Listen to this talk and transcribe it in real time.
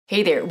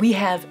Hey there, we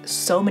have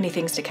so many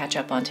things to catch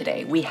up on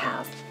today. We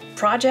have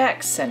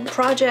projects and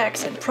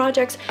projects and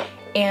projects,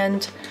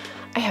 and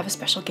I have a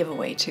special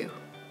giveaway too.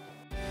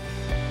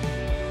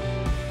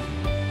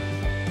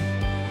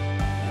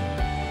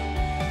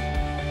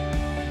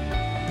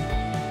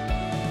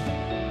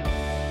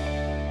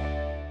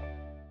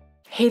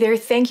 Hey there,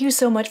 thank you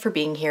so much for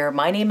being here.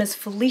 My name is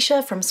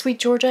Felicia from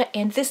SweetGeorgia,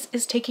 and this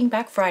is Taking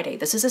Back Friday.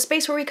 This is a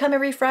space where we come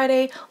every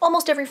Friday,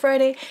 almost every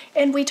Friday,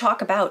 and we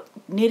talk about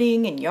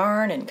knitting and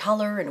yarn and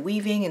color and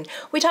weaving, and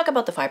we talk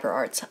about the fiber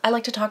arts. I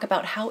like to talk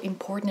about how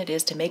important it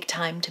is to make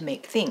time to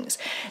make things.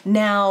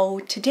 Now,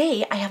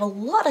 today I have a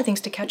lot of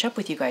things to catch up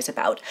with you guys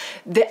about.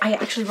 I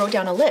actually wrote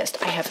down a list.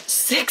 I have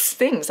 6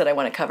 things that I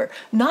want to cover,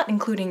 not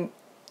including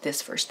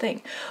this first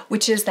thing,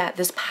 which is that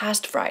this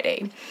past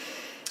Friday,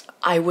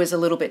 I was a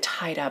little bit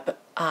tied up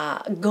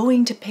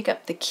going to pick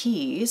up the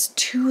keys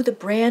to the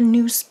brand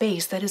new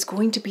space that is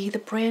going to be the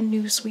brand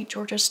new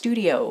SweetGeorgia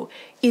studio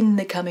in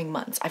the coming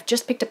months. I've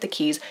just picked up the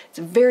keys. It's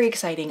very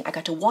exciting. I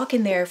got to walk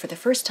in there for the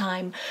first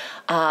time.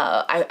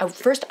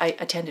 I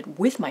attended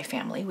with my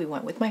family. We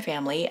went with my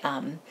family.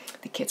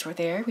 The kids were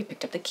there. We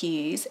picked up the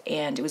keys,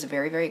 and it was a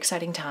very, very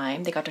exciting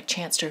time. They got a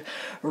chance to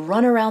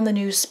run around the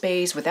new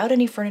space without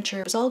any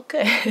furniture. It was all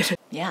good.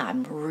 Yeah,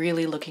 I'm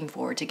really looking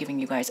forward to giving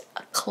you guys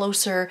a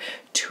closer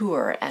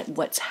tour at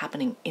what's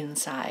happening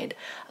inside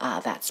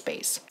that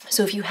space.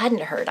 So if you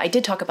hadn't heard, I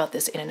did talk about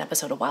this in an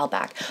episode a while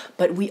back,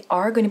 but we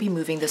are going to be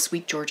moving the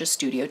SweetGeorgia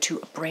studio to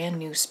a brand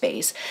new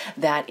space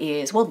that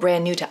is, well,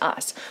 brand new to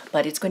us,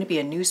 but it's going to be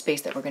a new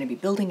space that we're going to be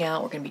building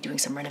out. We're going to be doing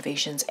some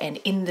renovations, and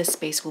in this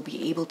space we'll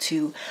be able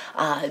to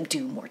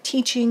do more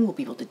teaching, we'll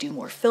be able to do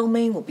more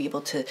filming, we'll be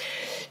able to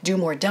do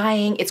more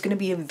dyeing. It's going to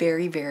be a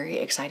very, very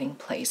exciting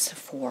place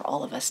for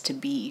all of us to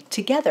be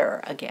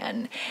together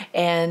again.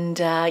 And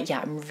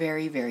yeah, I'm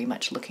very, very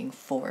much looking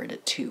forward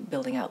to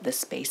building out this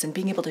space and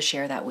being able to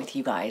share that with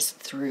you guys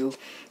through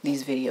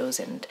these videos,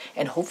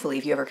 and hopefully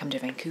if you ever come to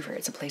Vancouver,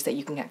 it's a place that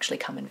you can actually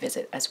come and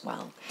visit as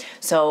well.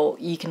 So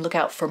you can look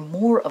out for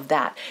more of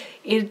that.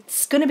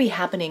 It's going to be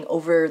happening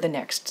over the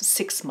next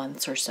 6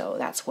 months or so.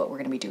 That's what we're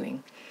going to be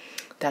doing.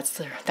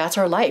 That's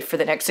our life for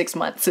the next 6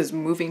 months, is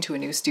moving to a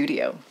new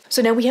studio.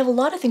 So now we have a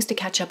lot of things to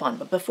catch up on,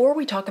 but before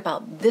we talk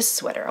about this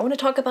sweater, I want to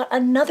talk about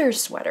another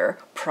sweater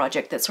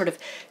project that sort of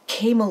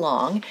came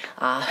along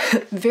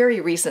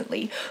very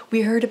recently.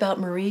 We heard about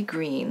Marie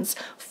Green's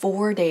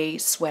 4-day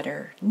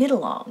sweater knit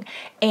along,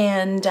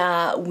 and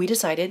we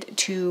decided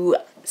to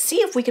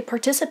see if we could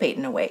participate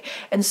in a way.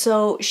 And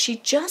so she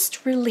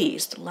just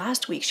released,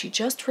 last week, she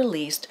just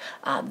released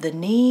the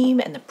name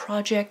and the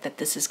project that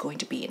this is going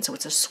to be. And so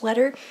it's a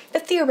sweater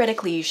that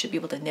theoretically you should be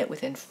able to knit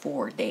within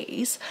 4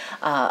 days.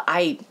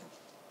 I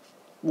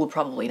will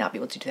probably not be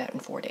able to do that in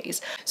 4 days.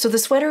 So the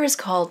sweater is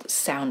called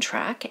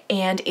Soundtrack,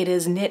 and it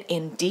is knit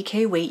in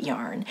DK weight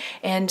yarn.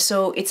 And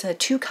so it's a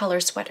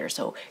 2-color sweater.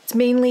 So it's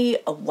mainly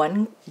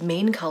one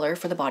main color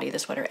for the body of the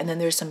sweater, and then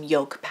there's some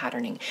yoke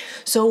patterning.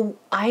 So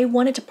I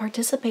wanted to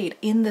participate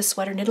in the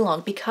sweater knit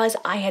along because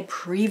I had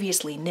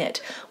previously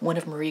knit one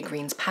of Marie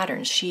Green's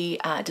patterns. She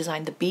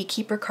designed the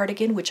beekeeper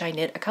cardigan, which I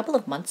knit a couple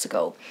of months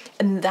ago.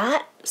 And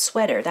that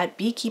sweater, that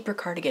beekeeper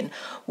cardigan,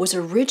 was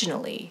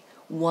originally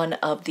one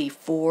of the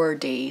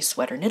 4-day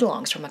sweater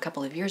knit-alongs from a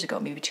couple of years ago,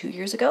 maybe 2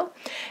 years ago.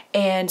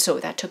 And so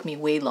that took me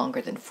way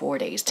longer than 4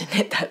 days to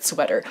knit that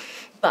sweater,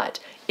 but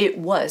it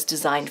was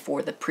designed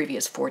for the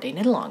previous 4-day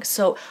knit-along.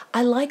 So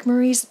I like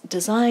Marie's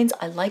designs.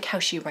 I like how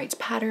she writes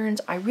patterns.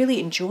 I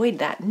really enjoyed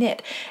that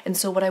knit. And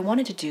so what I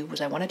wanted to do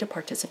was I wanted to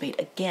participate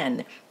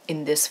again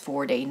in this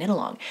 4-day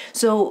knit-along.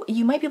 So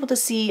you might be able to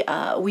see,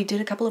 we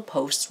did a couple of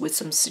posts with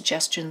some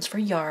suggestions for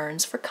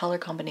yarns, for color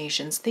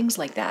combinations, things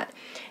like that.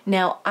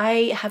 Now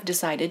I have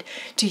decided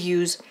to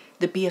use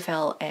the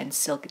BFL and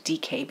Silk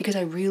DK because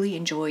I really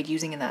enjoyed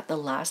using that the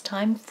last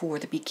time for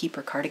the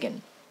beekeeper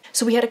cardigan.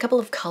 So we had a couple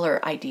of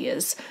color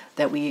ideas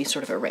that we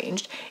sort of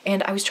arranged,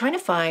 and I was trying to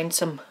find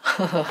some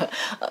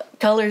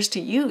colors to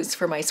use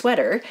for my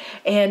sweater,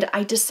 and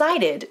I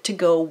decided to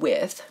go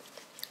with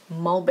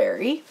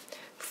mulberry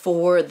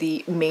for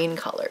the main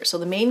color. So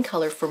the main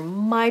color for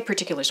my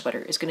particular sweater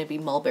is going to be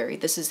mulberry.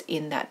 This is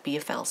in that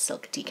BFL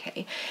Silk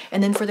DK.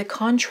 And then for the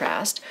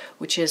contrast,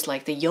 which is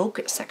like the yoke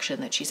section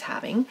that she's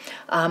having,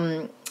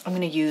 I'm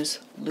going to use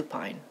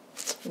lupine,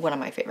 one of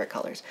my favorite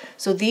colors.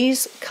 So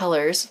these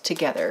colors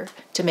together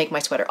to make my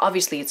sweater.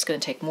 Obviously it's going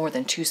to take more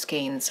than 2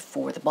 skeins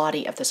for the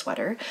body of the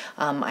sweater.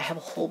 I have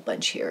a whole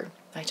bunch here.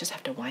 I just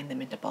have to wind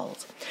them into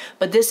balls.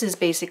 But this is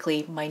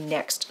basically my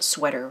next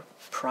sweater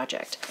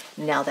project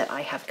now that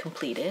I have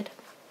completed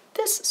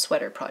this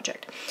sweater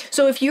project.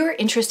 So if you're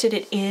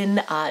interested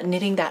in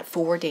knitting that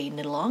 4-day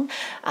knit along,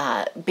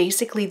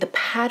 basically the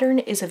pattern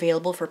is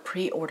available for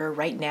pre-order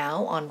right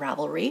now on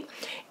Ravelry,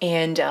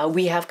 and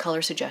we have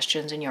color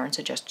suggestions and yarn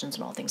suggestions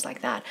and all things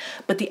like that.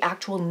 But the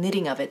actual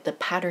knitting of it, the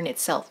pattern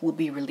itself, will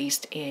be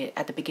released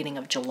at the beginning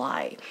of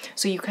July.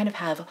 So you kind of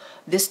have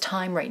this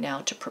time right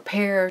now to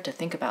prepare, to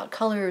think about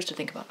colors, to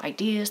think about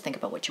ideas, think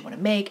about what you want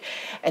to make,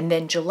 and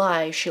then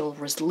July she'll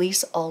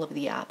release all of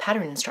the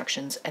pattern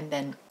instructions, and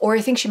then, or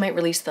I think she might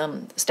release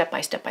them step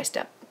by step by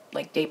step,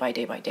 like day by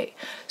day by day.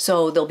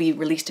 So they'll be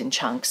released in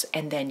chunks,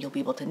 and then you'll be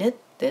able to knit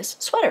this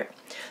sweater.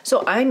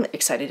 So I'm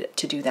excited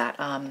to do that.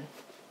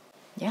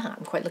 Yeah,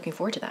 I'm quite looking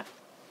forward to that.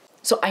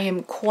 So I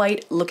am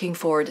quite looking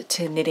forward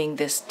to knitting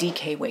this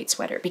DK weight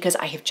sweater because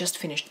I have just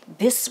finished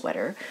this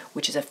sweater,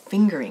 which is a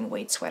fingering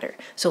weight sweater.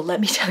 So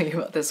let me tell you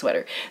about this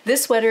sweater.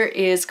 This sweater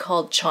is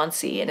called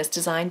Chauncey and it's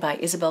designed by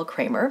Isabel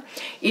Kramer.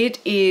 It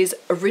is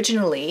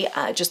originally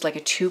just like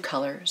a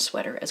 2-color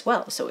sweater as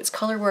well. So it's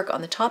color work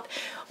on the top,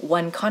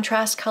 one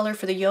contrast color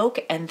for the yoke,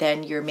 and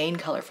then your main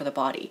color for the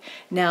body.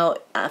 Now,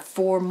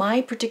 for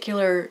my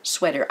particular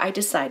sweater, I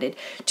decided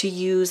to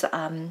use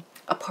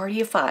a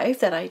party of 5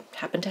 that I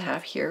happen to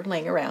have here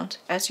laying around,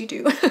 as you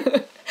do.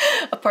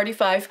 A party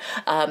 5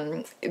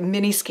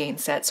 mini skein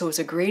set. So it's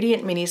a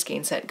gradient mini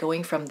skein set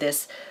going from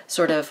this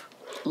sort of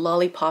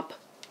lollipop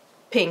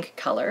pink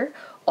color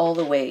all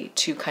the way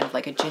to kind of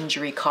like a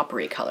gingery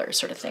coppery color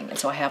sort of thing. And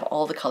so I have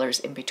all the colors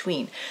in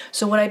between.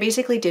 So what I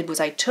basically did was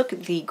I took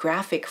the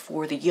graphic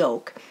for the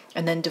yoke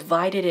and then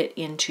divided it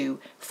into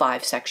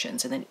 5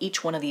 sections. And then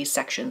each one of these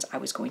sections I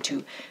was going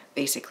to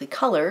basically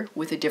color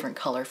with a different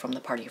color from the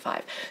party of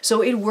 5.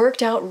 So it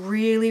worked out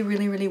really,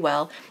 really, really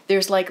well.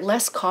 There's like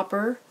less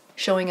copper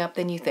showing up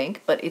than you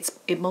think, but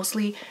it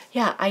mostly,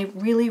 yeah, I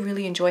really,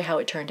 really enjoy how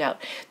it turned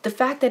out. The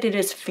fact that it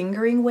is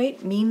fingering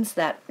weight means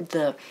that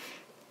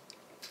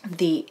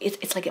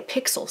it's like a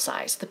pixel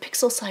size. The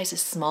pixel size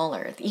is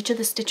smaller. Each of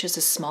the stitches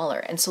is smaller.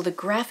 And so the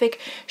graphic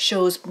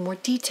shows more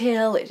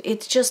detail.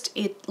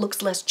 It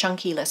looks less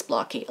chunky, less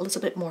blocky, a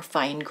little bit more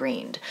fine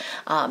grained.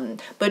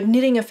 But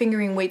knitting a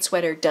fingering weight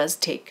sweater does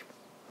take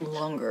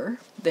longer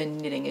than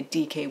knitting a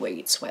DK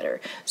weight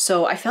sweater.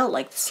 So I felt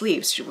like the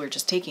sleeves were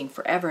just taking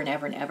forever and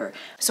ever and ever.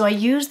 So I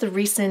used the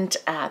recent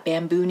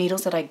bamboo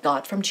needles that I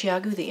got from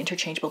Chiagu, the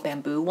interchangeable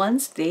bamboo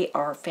ones. They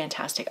are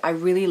fantastic. I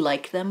really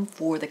like them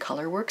for the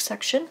color work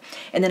section.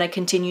 And then I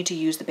continue to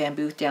use the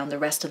bamboo down the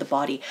rest of the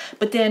body.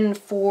 But then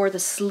for the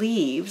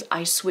sleeves,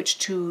 I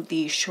switched to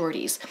the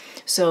shorties.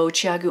 So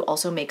Chiagu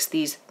also makes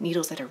these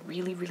needles that are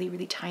really, really,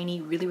 really tiny,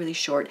 really, really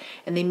short.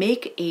 And they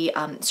make a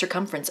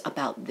circumference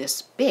about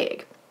this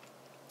big.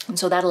 And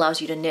so that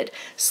allows you to knit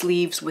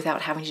sleeves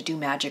without having to do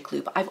magic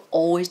loop. I've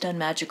always done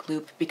magic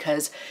loop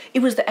because it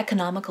was the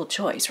economical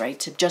choice, right?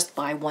 To just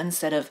buy one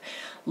set of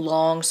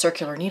long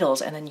circular needles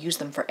and then use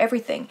them for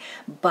everything.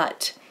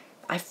 But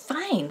I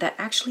find that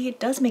actually it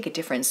does make a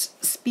difference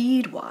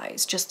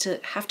speed-wise, just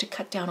to have to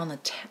cut down on the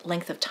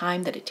length of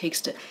time that it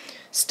takes to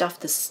stuff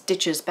the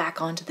stitches back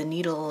onto the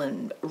needle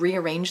and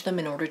rearrange them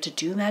in order to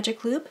do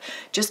magic loop.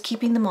 Just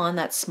keeping them on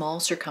that small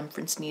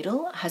circumference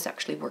needle has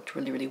actually worked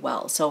really, really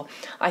well. So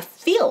I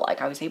feel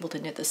like I was able to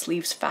knit the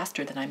sleeves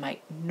faster than I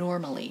might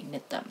normally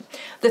knit them.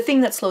 The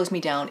thing that slows me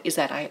down is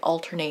that I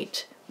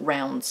alternate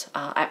rounds.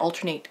 I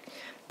alternate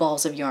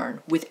balls of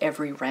yarn with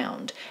every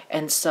round.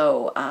 And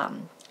so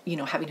you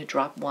know, having to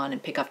drop one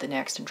and pick up the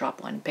next and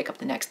drop one and pick up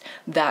the next,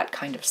 that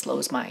kind of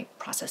slows my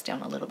process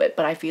down a little bit.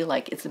 But I feel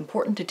like it's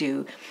important to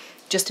do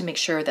just to make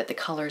sure that the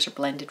colors are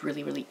blended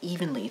really, really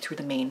evenly through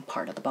the main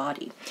part of the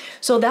body.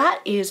 So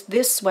that is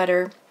this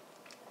sweater.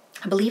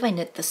 I believe I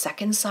knit the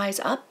second size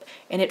up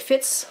and it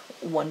fits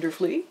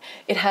wonderfully.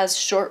 It has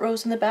short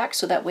rows in the back,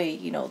 so that way,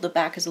 you know, the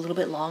back is a little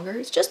bit longer.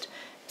 It's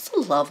a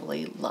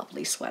lovely,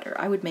 lovely sweater.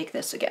 I would make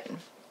this again.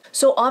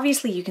 So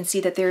obviously you can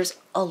see that there's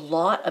a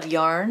lot of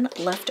yarn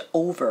left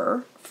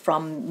over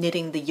from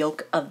knitting the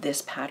yoke of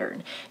this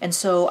pattern. And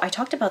so I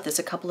talked about this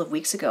a couple of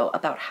weeks ago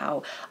about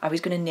how I was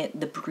going to knit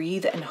the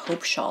Breathe and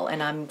Hope shawl,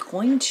 and I'm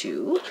going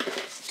to.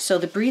 So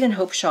the Breathe and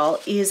Hope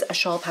shawl is a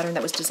shawl pattern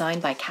that was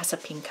designed by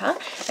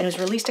Casapinka and was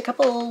released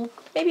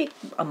maybe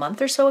a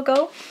month or so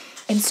ago.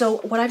 And so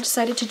what I've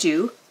decided to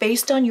do,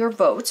 based on your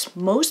votes,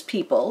 most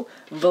people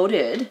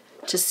voted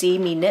to see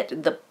me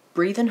knit the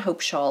Breathe and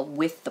Hope shawl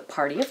with the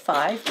party of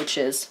 5, which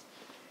is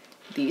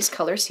these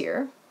colors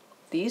here,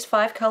 these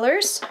 5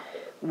 colors,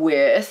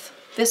 with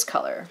this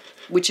color,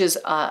 which is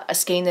a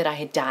skein that I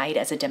had dyed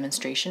as a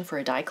demonstration for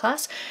a dye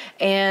class.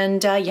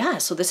 And yeah,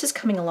 so this is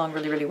coming along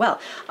really, really well.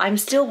 I'm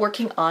still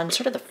working on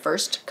sort of the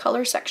first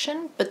color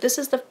section, but this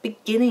is the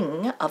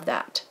beginning of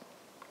that.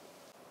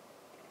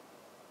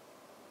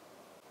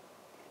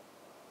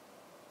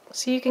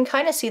 So you can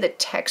kind of see the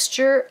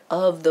texture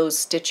of those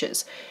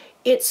stitches.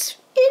 It's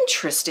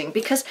interesting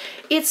because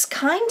it's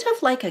kind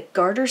of like a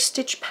garter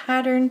stitch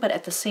pattern, but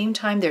at the same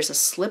time there's a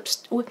slip,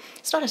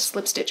 it's not a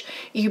slip stitch.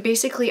 You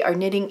basically are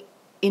knitting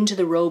into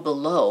the row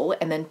below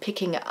and then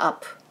picking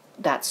up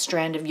that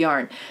strand of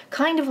yarn.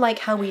 Kind of like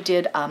how we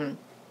did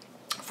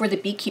for the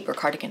beekeeper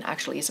cardigan,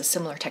 actually is a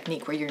similar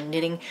technique where you're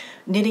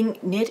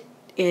knit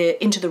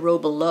into the row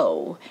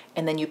below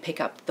and then you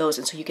pick up those,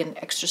 and so you get an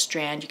extra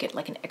strand, you get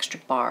like an extra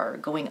bar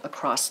going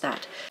across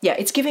that. Yeah,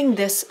 it's giving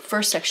this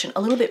first section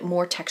a little bit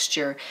more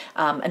texture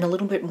and a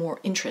little bit more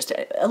interest,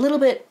 a little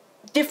bit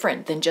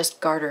different than just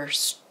garter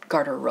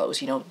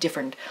rows, you know,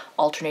 different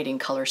alternating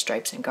color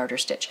stripes and garter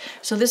stitch.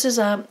 So this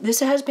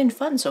has been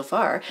fun so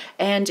far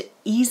and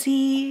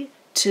easy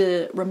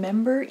to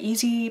remember,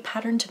 easy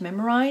pattern to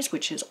memorize,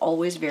 which is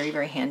always very,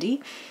 very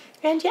handy.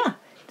 And yeah,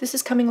 this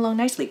is coming along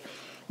nicely.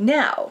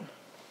 Now,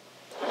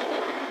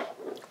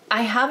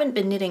 I haven't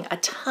been knitting a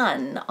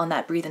ton on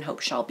that Breathe and Hope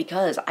shawl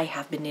because I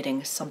have been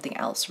knitting something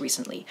else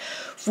recently.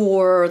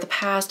 For the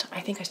past,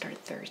 I think I started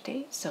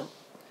Thursday, so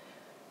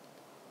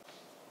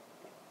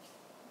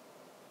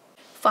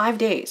 5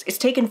 days. It's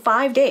taken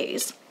 5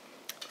 days.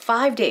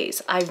 5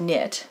 days I've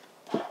knit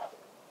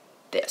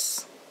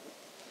this.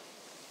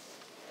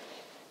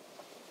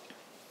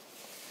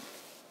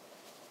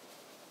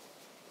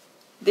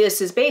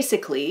 This is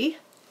basically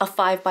a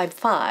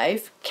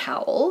 5x5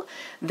 cowl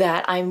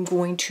that I'm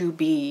going to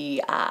be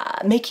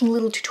making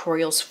little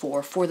tutorials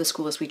for the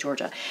School of Sweet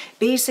Georgia.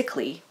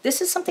 Basically,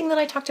 this is something that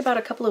I talked about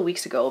a couple of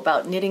weeks ago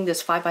about knitting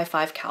this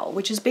 5x5 cowl,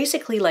 which is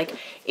basically like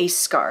a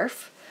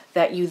scarf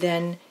that you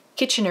then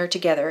Kitchener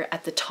together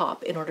at the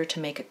top in order to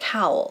make a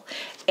cowl.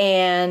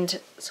 And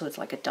so it's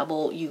like a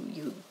double,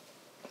 you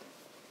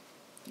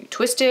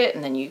twist it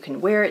and then you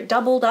can wear it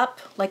doubled up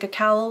like a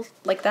cowl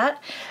like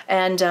that.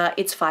 And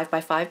it's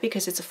 5x5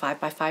 because it's a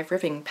 5x5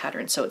 ribbing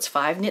pattern. So it's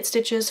 5 knit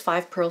stitches,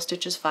 5 purl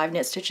stitches, 5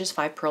 knit stitches,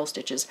 5 purl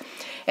stitches.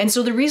 And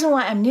so the reason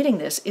why I'm knitting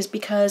this is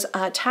because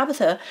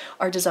Tabetha,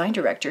 our design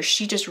director,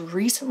 she just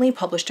recently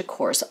published a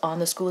course on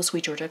the School of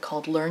Sweet Georgia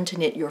called Learn to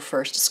Knit Your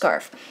First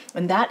Scarf.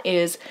 And that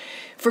is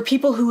for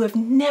people who have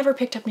never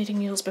picked up knitting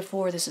needles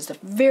before. This is the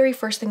very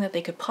first thing that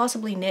they could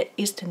possibly knit,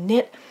 is to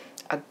knit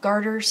a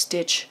garter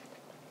stitch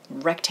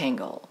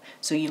rectangle.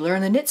 So you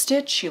learn the knit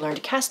stitch, you learn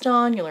to cast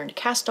on, you learn to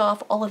cast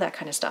off, all of that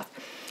kind of stuff.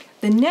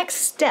 The next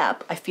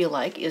step, I feel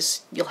like,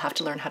 is you'll have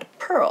to learn how to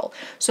purl.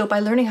 So by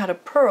learning how to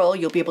purl,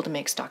 you'll be able to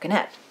make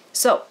stockinette.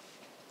 So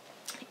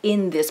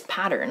in this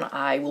pattern,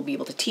 I will be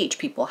able to teach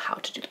people how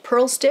to do the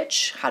purl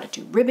stitch, how to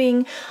do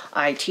ribbing.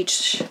 I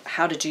teach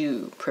how to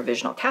do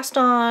provisional cast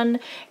on,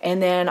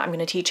 and then I'm going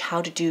to teach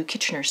how to do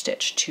Kitchener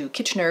stitch, to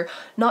Kitchener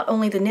not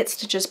only the knit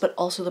stitches but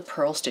also the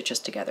purl stitches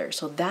together.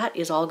 So that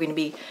is all going to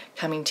be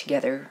coming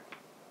together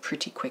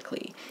pretty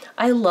quickly.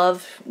 I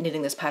love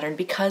knitting this pattern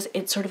because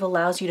it sort of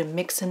allows you to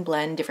mix and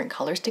blend different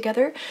colors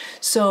together.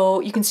 So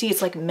you can see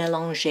it's like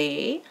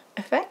mélanger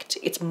effect.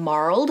 It's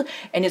marled,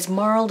 and it's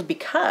marled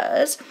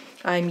because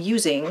I'm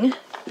using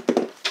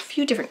a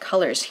few different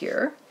colors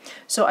here.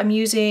 So I'm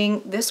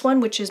using this one,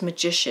 which is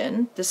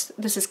Magician. This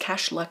is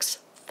Cash Luxe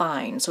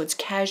Fine. So it's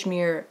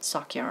cashmere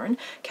sock yarn,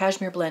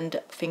 cashmere blend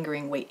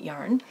fingering weight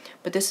yarn.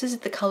 But this is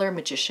the color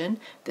Magician.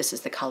 This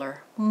is the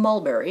color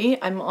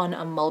Mulberry. I'm on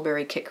a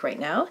Mulberry kick right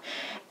now.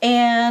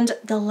 And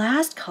the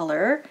last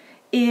color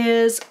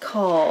is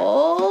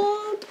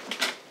called,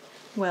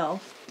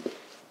 well,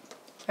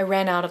 I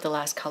ran out of the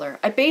last color.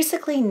 I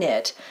basically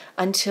knit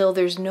until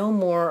there's no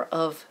more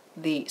of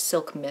the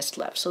silk mist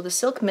left. So the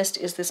silk mist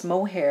is this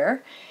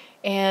mohair,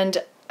 and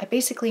I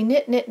basically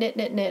knit, knit, knit,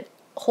 knit, knit,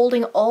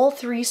 holding all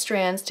 3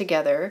 strands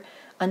together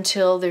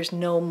until there's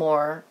no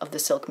more of the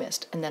silk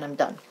mist, and then I'm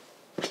done.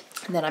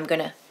 And then I'm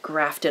gonna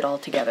graft it all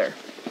together.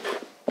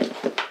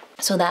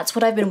 So that's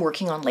what I've been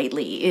working on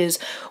lately, is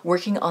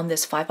working on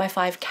this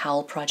 5x5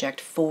 cowl project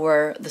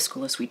for the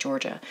School of Sweet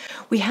Georgia.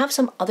 We have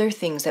some other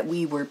things that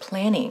we were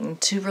planning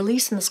to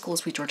release in the School of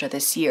Sweet Georgia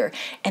this year,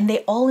 and they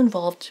all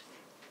involved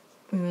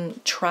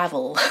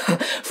travel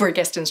for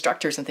guest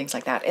instructors and things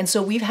like that. And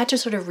so we've had to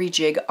sort of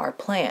rejig our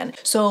plan.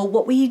 So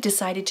what we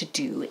decided to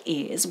do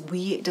is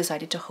we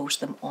decided to host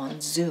them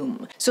on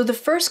Zoom. So the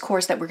first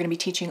course that we're going to be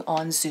teaching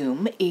on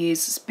Zoom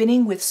is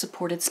Spinning with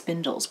Supported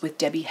Spindles with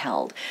Debbie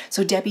Held.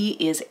 So Debbie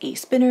is a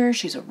spinner,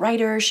 she's a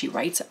writer, she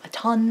writes a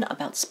ton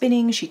about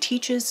spinning, she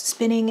teaches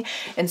spinning,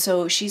 and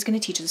so she's going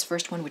to teach this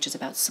first one, which is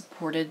about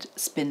supported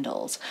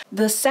spindles.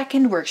 The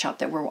second workshop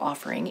that we're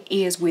offering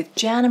is with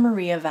Jana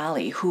Maria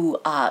Valley, who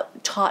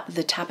taught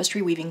the tapestry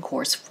weaving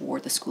course for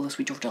the School of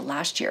Sweet Georgia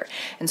last year.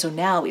 And so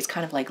now it's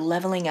kind of like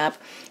leveling up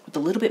with a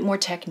little bit more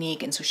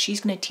technique. And so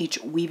she's going to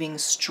teach weaving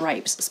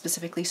stripes,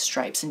 specifically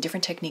stripes, and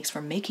different techniques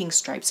for making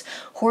stripes,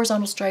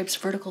 horizontal stripes,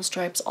 vertical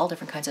stripes, all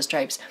different kinds of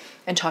stripes,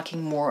 and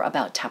talking more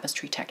about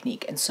tapestry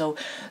technique. And so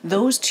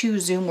those 2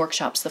 Zoom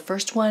workshops, the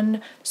first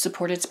one,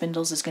 Supported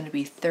Spindles, is going to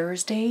be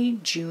Thursday,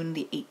 June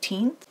the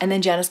 18th. And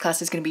then Jana's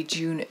class is going to be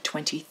June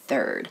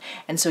 23rd.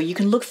 And so you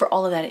can look for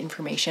all of that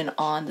information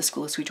on the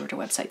School of Sweet Georgia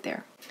website there.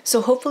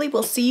 So hopefully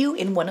we'll see you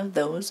in one of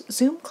those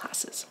Zoom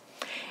classes.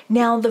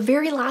 Now, the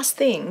very last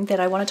thing that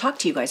I want to talk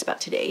to you guys about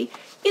today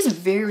is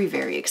very,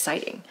 very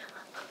exciting.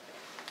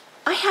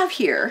 I have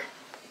here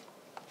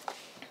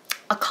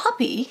a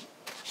copy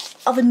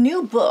of a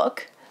new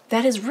book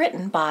that is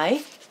written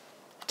by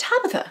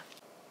Tabetha.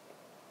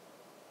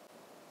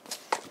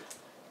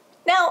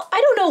 Now,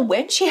 I don't know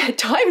when she had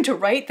time to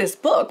write this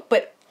book,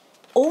 but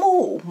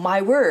oh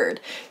my word,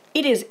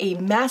 it is a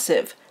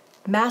massive,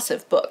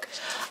 massive book.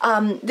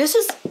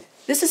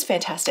 This is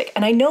fantastic,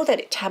 and I know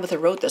that Tabetha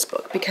wrote this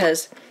book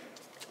because,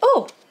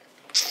 oh,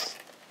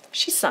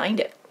 she signed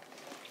it.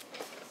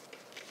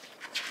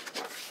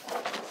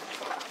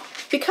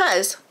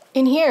 Because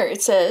in here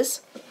it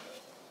says,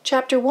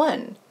 Chapter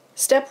 1,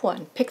 Step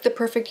 1, pick the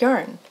perfect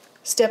yarn.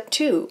 Step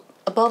 2,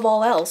 above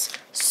all else,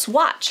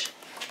 swatch.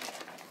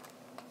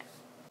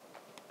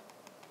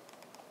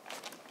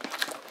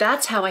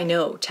 That's how I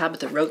know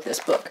Tabetha wrote this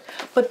book.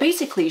 But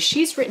basically,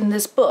 she's written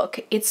this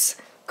book. It's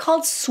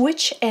called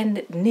Switch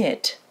and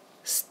Knit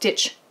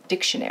Stitch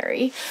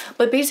Dictionary.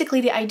 But basically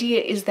the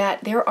idea is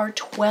that there are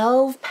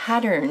 12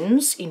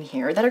 patterns in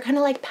here that are kind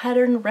of like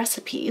pattern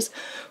recipes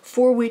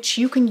for which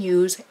you can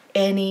use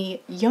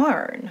any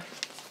yarn.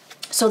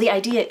 So the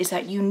idea is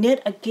that you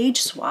knit a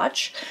gauge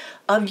swatch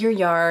of your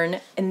yarn,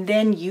 and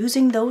then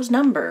using those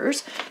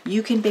numbers,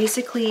 you can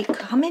basically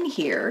come in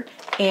here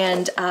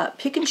and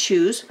pick and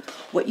choose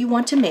what you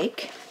want to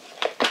make.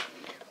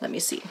 Let me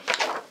see.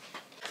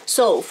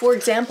 So for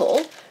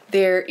example,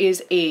 there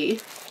is a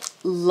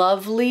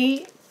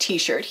lovely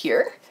t-shirt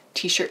here,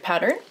 t-shirt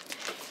pattern,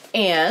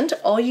 and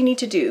all you need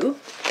to do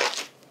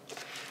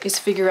is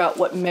figure out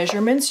what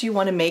measurements you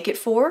want to make it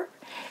for,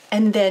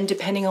 and then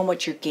depending on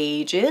what your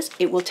gauge is,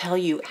 it will tell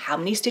you how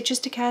many stitches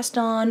to cast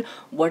on,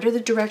 what are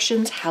the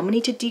directions, how many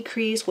to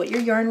decrease, what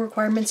your yarn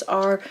requirements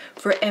are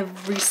for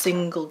every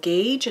single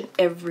gauge and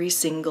every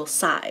single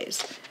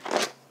size.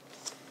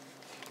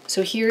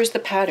 So here's the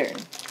pattern.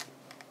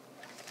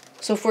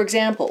 So for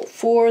example,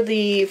 for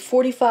the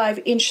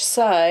 45-inch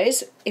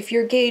size, if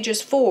your gauge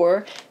is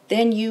 4,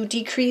 then you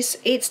decrease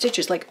 8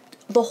 stitches. Like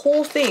the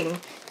whole thing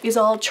is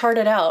all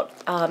charted out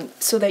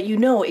so that you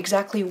know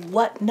exactly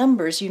what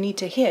numbers you need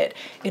to hit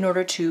in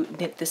order to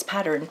knit this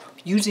pattern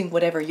using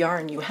whatever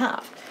yarn you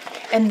have.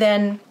 And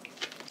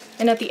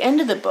at the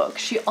end of the book,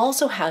 she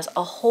also has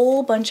a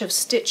whole bunch of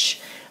stitch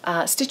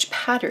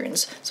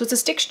patterns. So it's a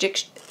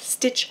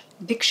stitch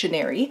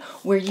dictionary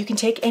where you can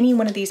take any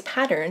one of these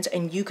patterns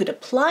and you could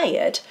apply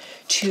it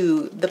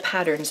to the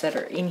patterns that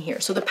are in here.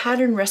 So the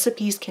pattern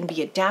recipes can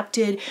be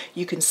adapted.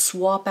 You can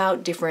swap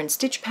out different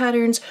stitch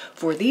patterns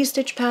for these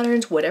stitch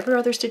patterns, whatever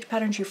other stitch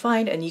patterns you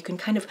find, and you can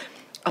kind of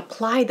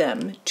apply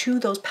them to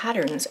those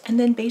patterns and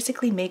then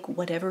basically make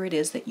whatever it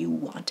is that you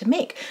want to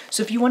make.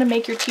 So if you want to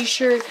make your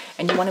t-shirt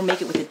and you want to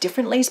make it with a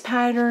different lace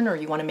pattern, or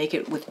you want to make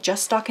it with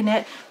just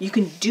stockinette, you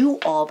can do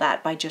all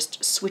that by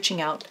just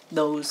switching out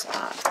those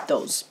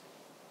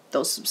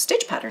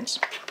stitch patterns.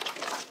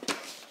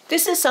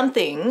 This is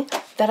something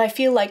that I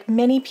feel like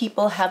many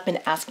people have been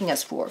asking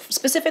us for,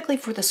 specifically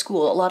for the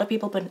school. A lot of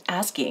people have been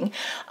asking,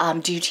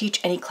 do you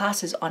teach any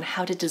classes on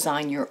how to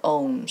design your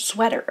own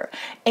sweater?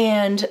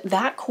 And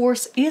that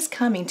course is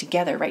coming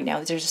together right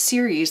now. There's a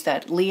series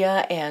that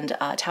Leah and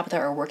Tabetha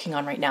are working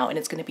on right now, and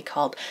it's going to be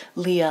called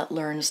Leah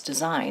Learns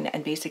Design.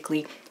 And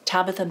basically,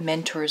 Tabetha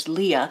mentors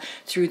Leah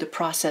through the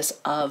process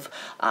of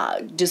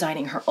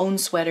designing her own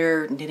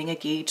sweater, knitting a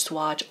gauge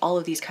swatch, all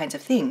of these kinds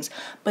of things.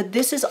 But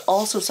this is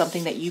also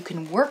something that you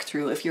can work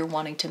through if you're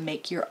wanting to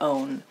make your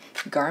own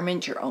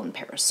garment, your own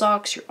pair of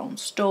socks, your own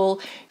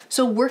stole.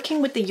 So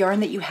working with the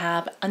yarn that you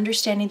have,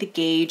 understanding the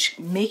gauge,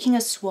 making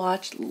a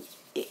swatch,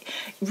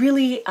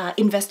 really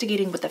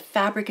investigating what the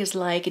fabric is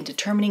like and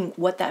determining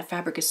what that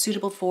fabric is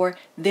suitable for,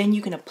 then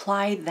you can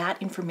apply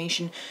that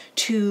information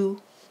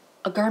to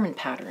a garment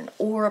pattern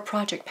or a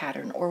project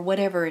pattern or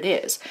whatever it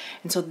is.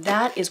 And so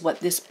that is what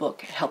this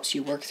book helps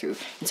you work through.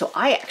 And so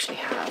I actually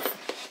have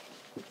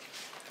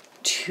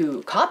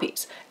 2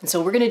 copies. And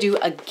so we're going to do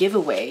a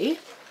giveaway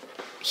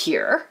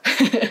here.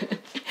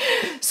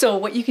 So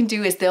what you can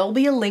do is there'll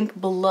be a link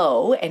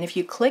below, and if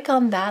you click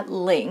on that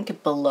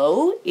link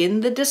below in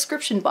the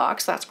description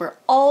box, that's where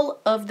all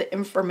of the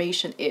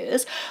information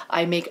is.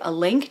 I make a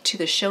link to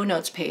the show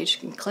notes page. You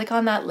can click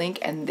on that link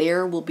and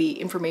there will be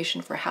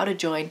information for how to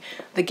join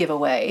the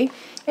giveaway.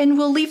 And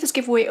we'll leave this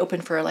giveaway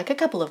open for like a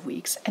couple of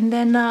weeks, and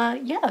then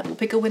yeah, we'll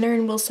pick a winner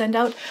and we'll send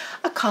out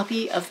a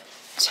copy of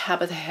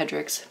Tabetha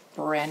Hedrick's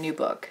brand new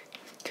book.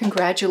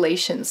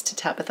 Congratulations to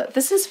Tabetha.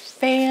 This is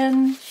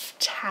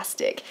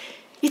fantastic.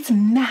 It's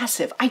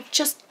massive. I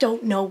just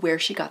don't know where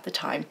she got the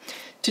time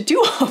to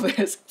do all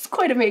this. It's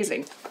quite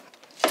amazing.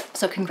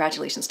 So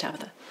congratulations,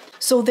 Tabetha.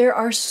 So there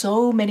are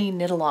so many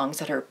knit-alongs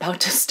that are about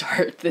to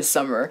start this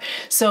summer.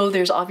 So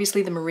there's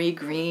obviously the Marie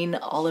Green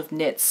Olive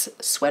Knits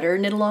sweater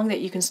knit-along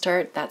that you can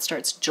start. That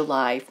starts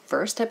July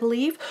 1st, I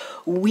believe.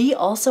 We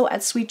also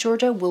at Sweet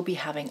Georgia will be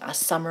having a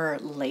summer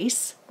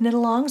lace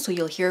knit-along, so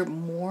you'll hear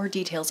more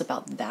details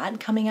about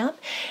that coming up.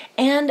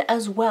 And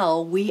as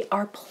well, we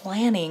are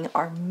planning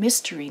our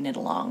mystery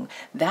knit-along.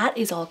 That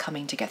is all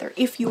coming together.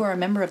 If you are a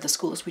member of the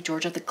School of Sweet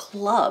Georgia, the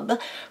club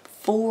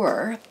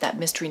for that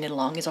mystery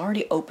knit-along is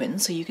already open,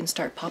 so you can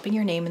start popping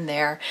your name in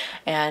there,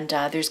 and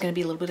there's going to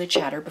be a little bit of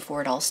chatter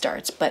before it all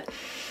starts. But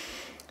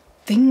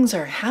things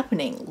are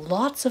happening.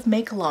 Lots of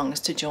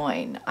make-alongs to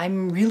join.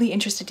 I'm really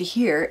interested to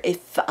hear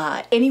if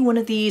any one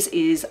of these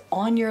is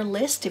on your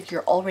list, if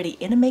you're already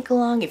in a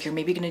make-along, if you're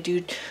maybe going to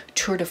do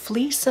Tour de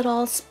Fleece at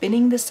all,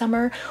 spinning this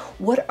summer.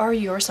 What are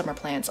your summer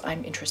plans?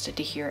 I'm interested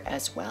to hear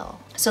as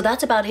well. So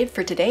that's about it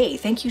for today.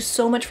 Thank you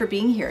so much for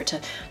being here to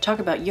talk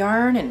about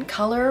yarn and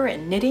color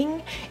and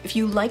knitting. If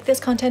you like this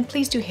content,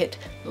 please do hit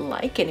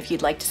like, and if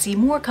you'd like to see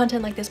more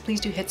content like this,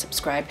 please do hit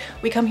subscribe.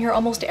 We come here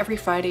almost every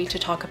Friday to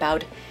talk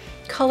about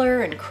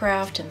color and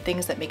craft and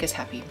things that make us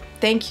happy.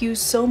 Thank you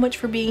so much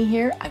for being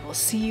here. I will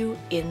see you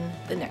in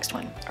the next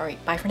one. All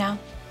right, bye for now.